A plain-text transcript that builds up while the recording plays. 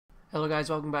Hello guys,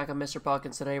 welcome back. I'm Mr.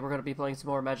 Puckins. Today we're going to be playing some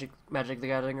more Magic the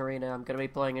Gathering Arena. I'm going to be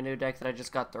playing a new deck that I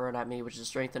just got thrown at me, which is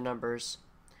Strength in Numbers.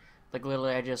 Like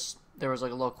literally there was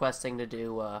like a little quest thing to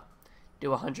do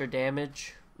 100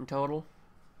 damage in total.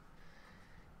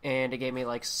 And it gave me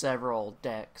like several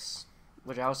decks,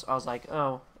 which I was like,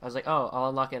 oh, I'll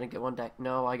unlock it and get one deck.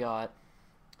 No, I got,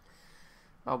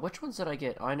 which ones did I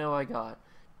get? I know I got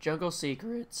Jungle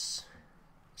Secrets,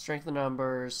 Strength in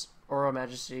Numbers, Aura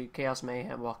Majesty, Chaos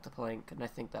Mayhem, Walk the Plank, and I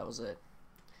think that was it.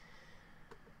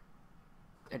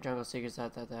 And Jungle Secrets,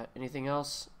 that. Anything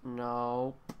else?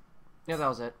 No. Yeah, that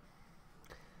was it.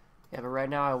 Yeah, but right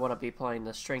now I want to be playing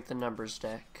the Strength in Numbers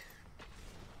deck,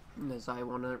 as I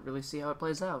want to really see how it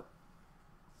plays out.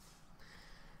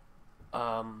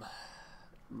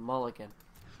 Mulligan.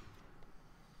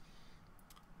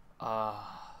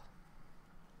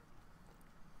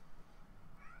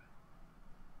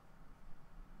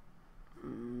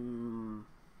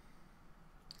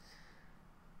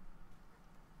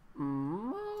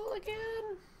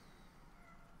 Mulligan?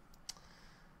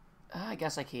 I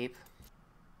guess I keep.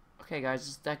 Okay guys,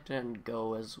 this deck didn't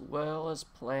go as well as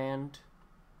planned.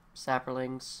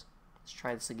 Sapperlings, let's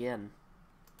try this again.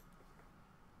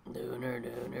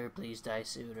 No, please die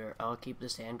sooner. I'll keep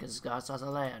this hand because it's got us a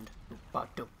land.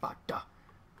 Bada.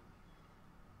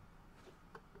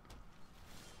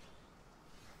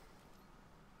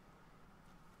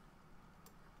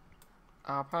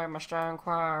 I'll play my strong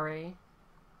quarry.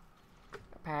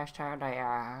 Past how they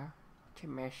are. To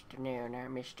Mr. Nooner,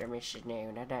 Mrs.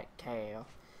 Nooner, that tail.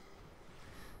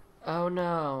 Oh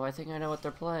no, I think I know what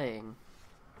they're playing.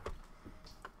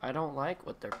 I don't like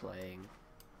what they're playing.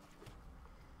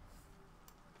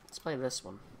 Let's play this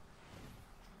one.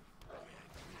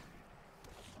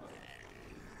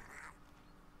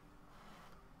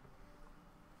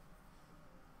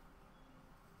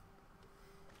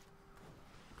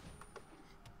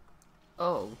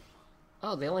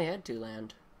 Oh, they only had 2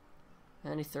 land.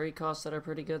 Any 3 costs that are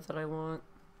pretty good that I want?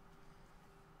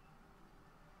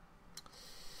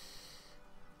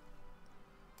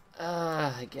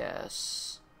 I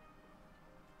guess.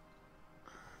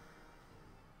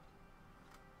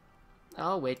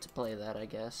 I'll wait to play that, I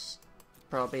guess.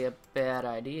 Probably a bad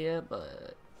idea,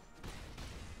 but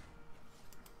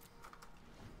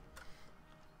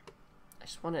I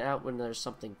just want it out when there's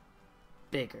something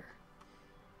bigger.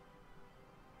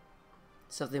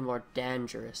 Something more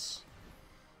dangerous.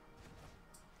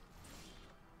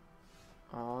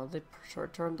 Oh, they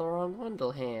turned the wrong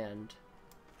Wendell hand.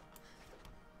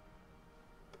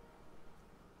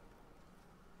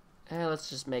 Let's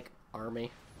just make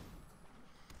army.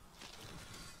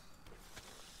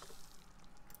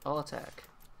 I'll attack.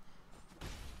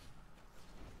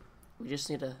 We just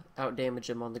need to outdamage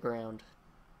him on the ground.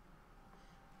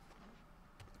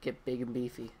 Get big and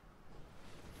beefy.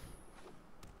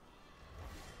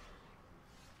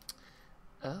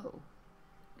 Oh.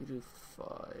 We do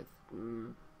 5.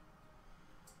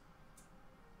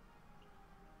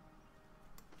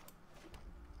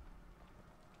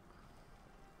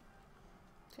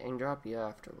 Can drop you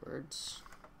afterwards.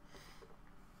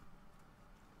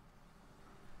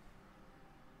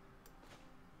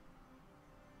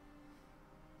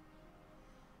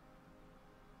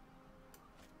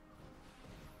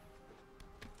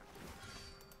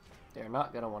 They're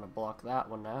not gonna want to block that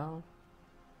one now.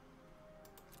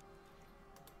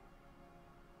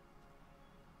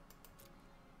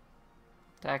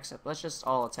 Attack up. Let's just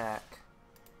all attack.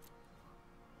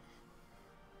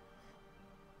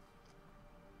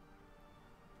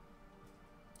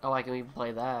 Oh, I can even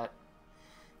play that.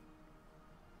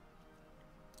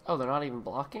 Oh, they're not even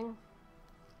blocking?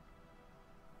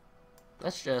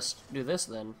 Let's just do this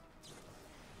then.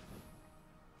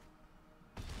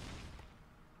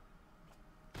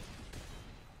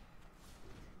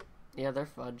 Yeah, they're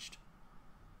fudged.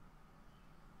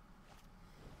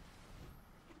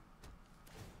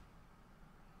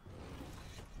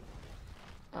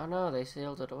 Oh no, they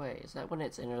sealed it away. Is that when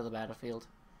it's into the battlefield?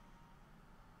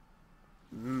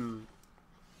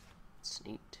 It's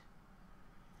neat.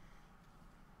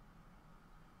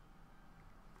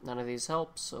 None of these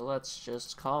help, so let's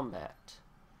just combat.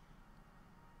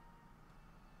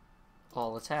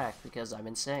 All attack, because I'm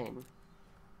insane.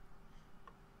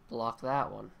 Block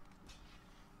that one.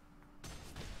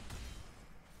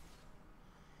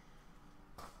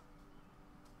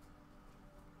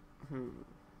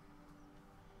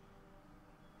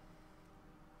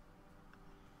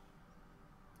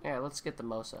 Yeah, let's get the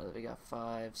most out of it. We got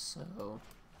 5, so...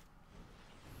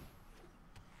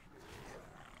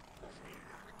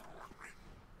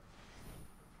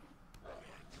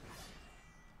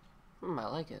 I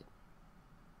like it.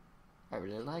 I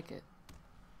really like it.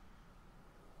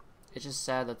 It's just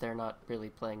sad that they're not really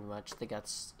playing much. They got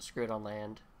screwed on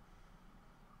land.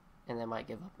 And they might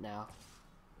give up now.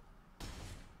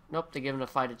 Nope, they give them a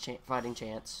fighting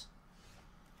chance.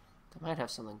 They might have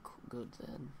something good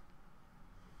then.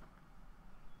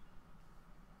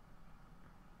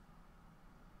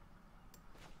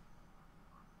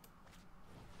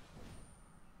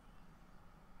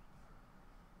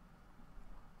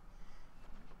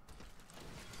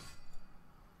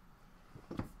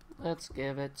 Let's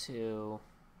give it to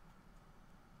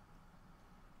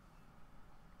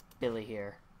Billy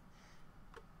here.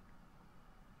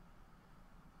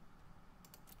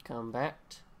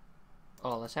 Combat.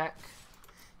 All attack.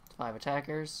 5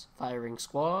 attackers. Firing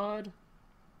squad.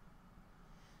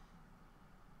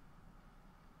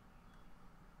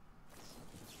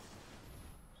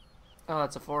 Oh,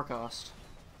 that's a 4 cost.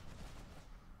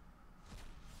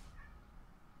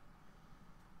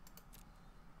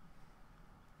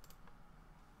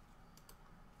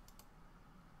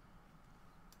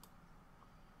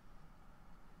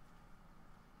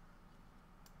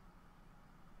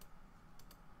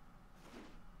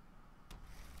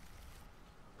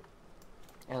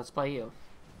 And let's play you.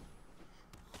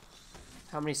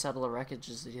 How many settler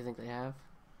wreckages do you think they have?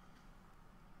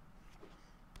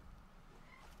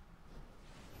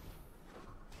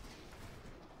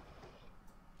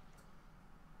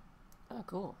 Oh,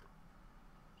 cool.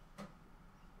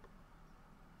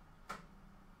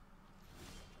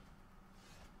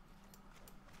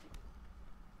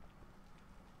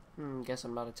 Guess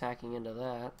I'm not attacking into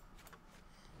that.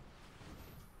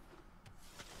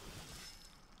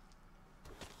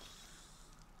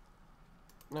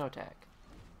 No attack.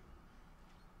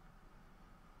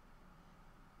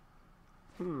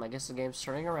 I guess the game's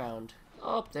turning around.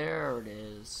 Oh, there it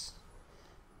is.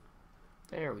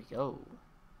 There we go.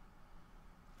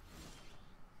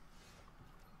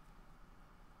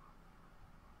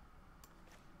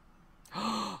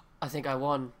 I think I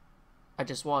won. I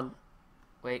just won.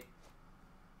 Wait.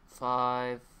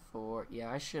 5, 4.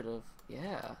 Yeah, I should have.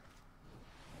 Yeah.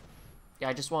 Yeah,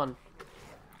 I just won.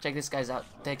 Check this guy's out.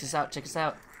 Check this out. Check this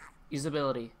out. Use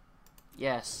ability.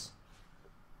 Yes.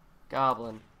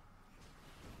 Goblin.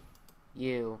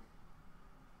 You.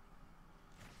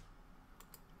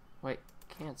 Wait.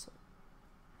 Cancel.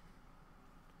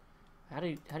 How do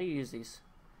you use these?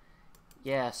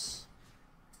 Yes.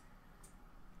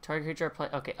 Target creature play.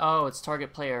 Okay. Oh, it's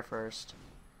target player first.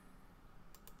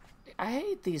 I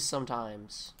hate these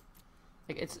sometimes.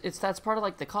 Like it's that's part of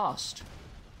like the cost.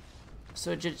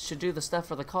 So it should do the stuff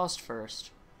for the cost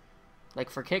first. Like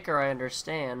for kicker, I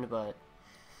understand, but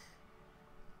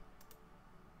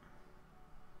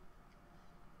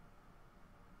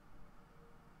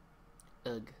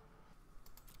ugh.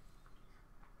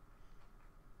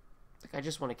 Like I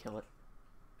just want to kill it.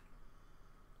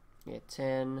 Yeah,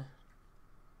 10.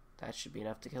 That should be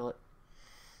enough to kill it.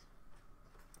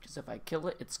 Because if I kill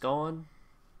it, it's gone.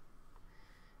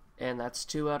 And that's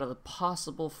 2 out of the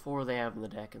possible 4 they have in the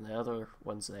deck, and the other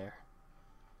one's there.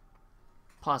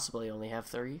 Possibly only have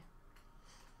 3.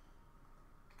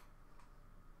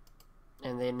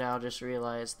 And they now just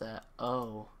realize that,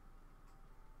 oh,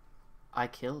 I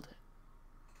killed it.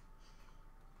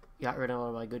 Got rid of one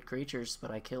of my good creatures, but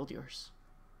I killed yours.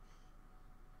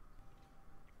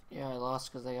 Yeah, I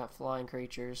lost because they got flying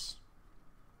creatures.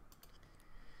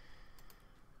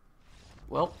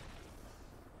 Well,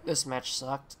 this match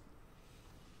sucked.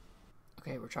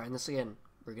 Okay, we're trying this again.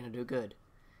 We're gonna do good.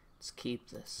 Let's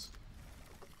keep this.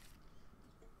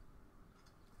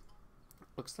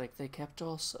 Looks like they kept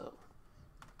also.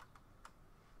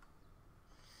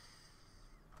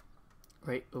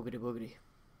 Great boogity boogity.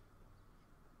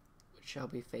 Which shall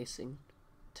be facing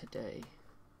today.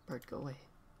 Bird, go away.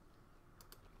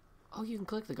 Oh, you can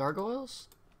click the gargoyles?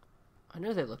 I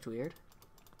know they looked weird.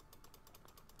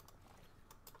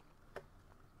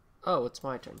 Oh, it's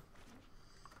my turn.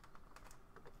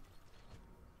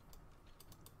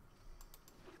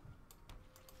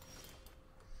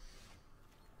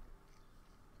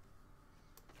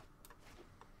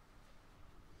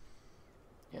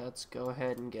 Yeah, let's go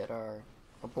ahead and get our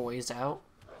boys out.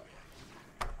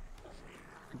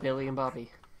 Billy and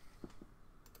Bobby.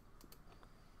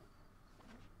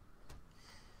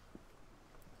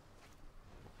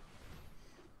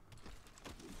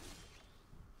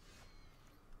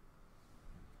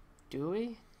 Do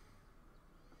we?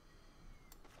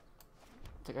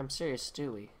 Like, I'm serious,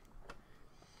 do we?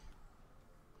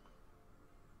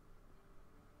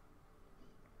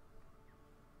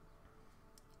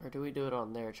 Or do we do it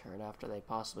on their turn after they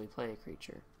possibly play a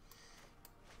creature?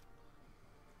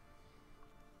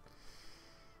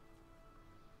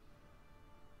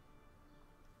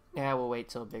 Yeah, we'll wait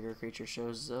till a bigger creature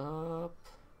shows up.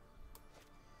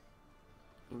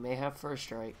 You may have first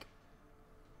strike.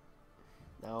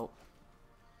 Nope.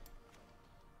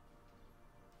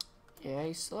 Yeah,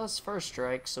 he still has first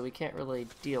strike, so we can't really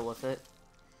deal with it.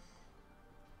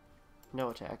 No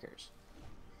attackers.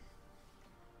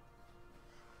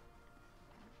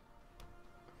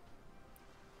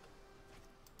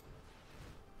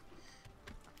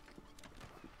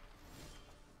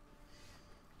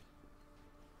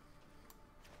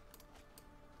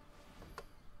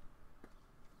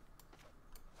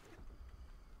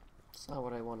 It's not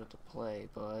what I wanted to play,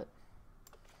 but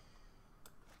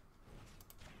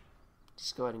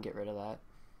just go ahead and get rid of that.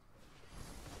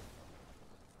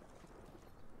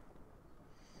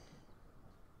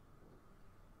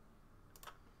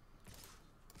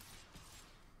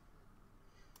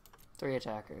 Three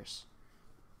attackers.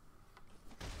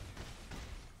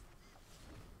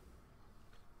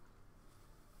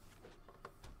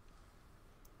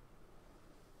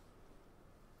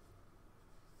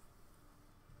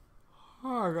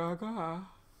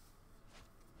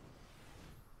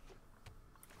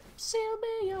 Seal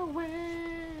me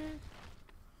away.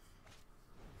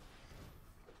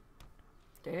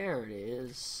 There it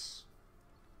is.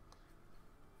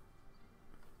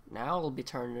 Now it'll be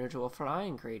turned into a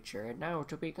flying creature, and now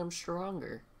to become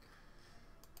stronger.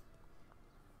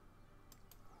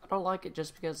 I don't like it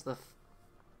just because the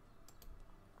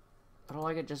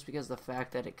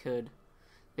fact that it could,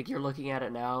 like, you're looking at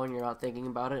it now and you're not thinking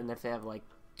about it, and if they have like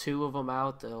two of them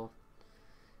out, they'll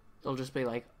just be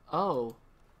like, oh,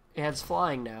 it has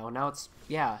flying now. Now it's,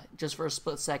 yeah, just for a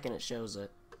split second it shows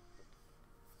it.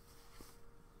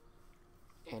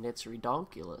 And it's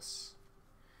redonkulous.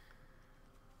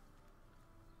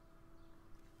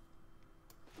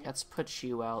 Let's put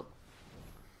you out.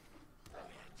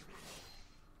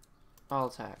 I'll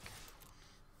attack.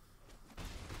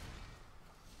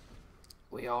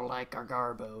 We all like our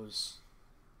garbos.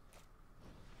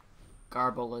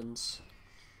 Garbolins.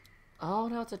 Oh,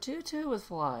 now it's a 2/2 with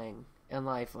flying and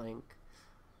lifelink.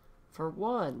 For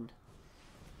 1.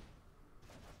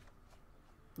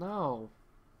 No.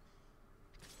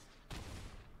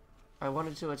 I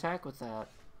wanted to attack with that,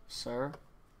 sir.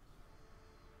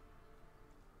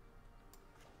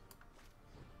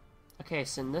 Okay,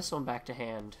 send this one back to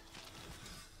hand.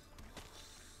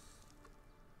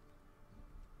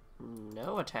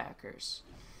 No attackers.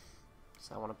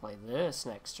 So I want to play this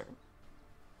next turn.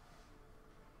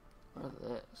 Or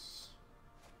this.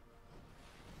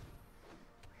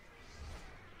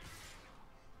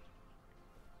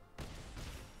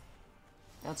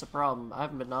 That's a problem.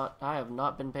 I have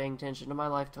not been paying attention to my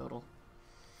life total.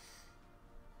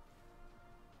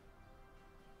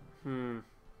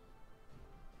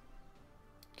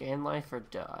 Gain life or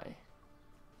die?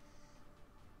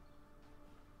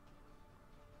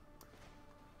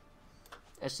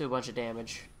 Let's do a bunch of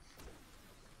damage.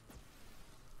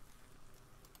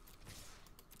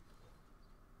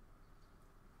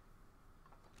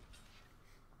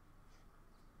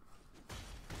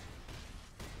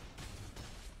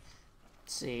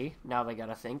 See, now they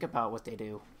gotta think about what they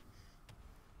do.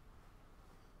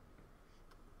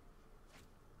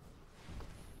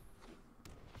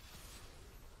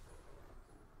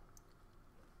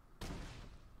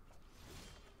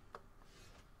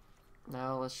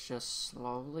 Now let's just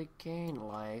slowly gain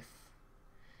life.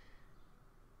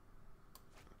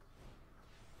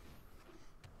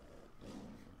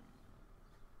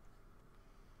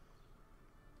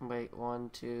 Wait, 1,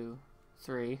 2,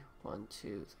 3. 1,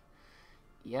 2, 3.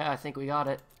 Yeah, I think we got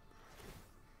it.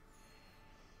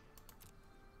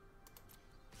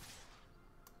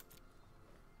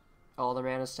 All the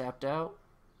mana's tapped out.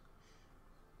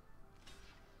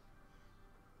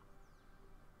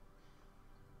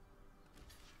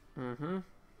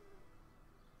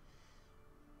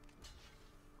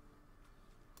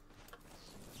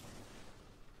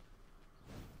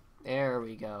 There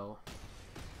we go.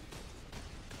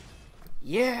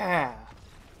 Yeah!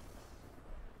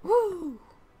 Woo!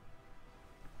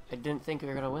 I didn't think we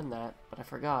were gonna win that, but I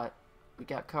forgot. We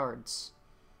got cards.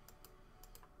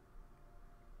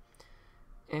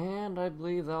 And I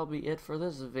believe that'll be it for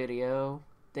this video.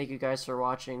 Thank you guys for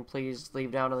watching. Please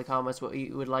leave down in the comments what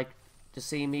you would like to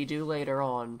see me do later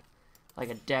on. Like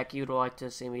a deck you'd like to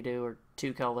see me do, or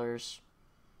 2 colors.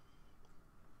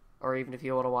 Or even if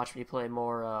you want to watch me play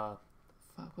more,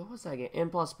 what was that game?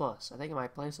 N++. I think I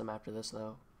might play some after this,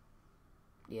 though.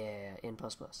 Yeah, N++.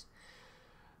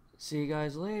 See you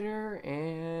guys later,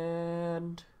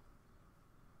 and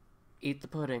eat the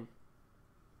pudding.